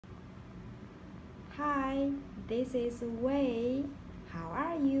Hi, this is Wei. How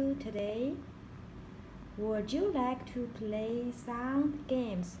are you today? Would you like to play sound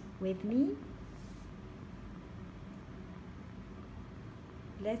games with me?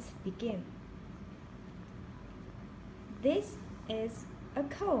 Let's begin. This is a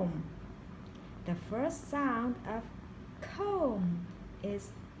comb. The first sound of comb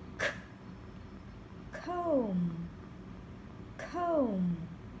is k. Comb, comb.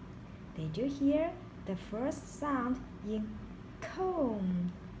 Did you hear the first sound in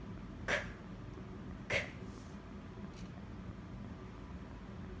comb? K, k.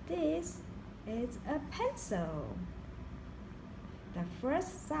 This is a pencil. The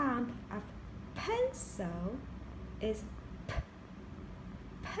first sound of pencil is p.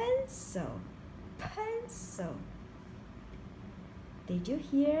 Pencil, pencil. Did you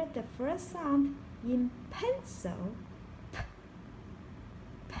hear the first sound in pencil? P.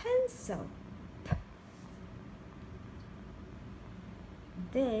 Pencil, p.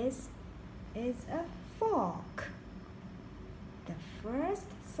 This is a fork. The first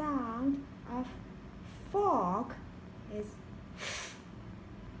sound of fork is f.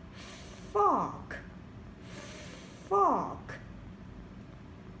 Fork, fork.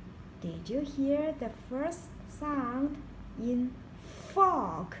 Did you hear the first sound in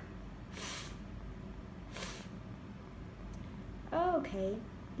fork? Okay,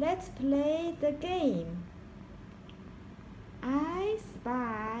 let's play the game. I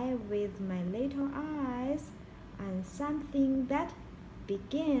spy with my little eyes on something that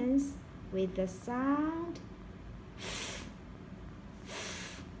begins with the sound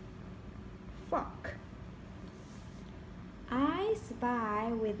fork. I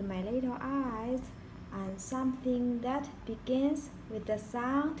spy with my little eyes on something that begins with the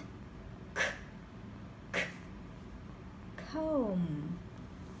sound k, k. Comb.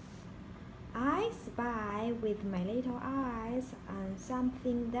 I spy with my little eyes on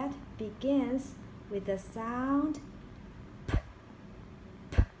something that begins with the sound p,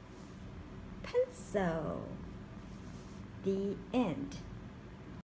 p. Pencil. The end.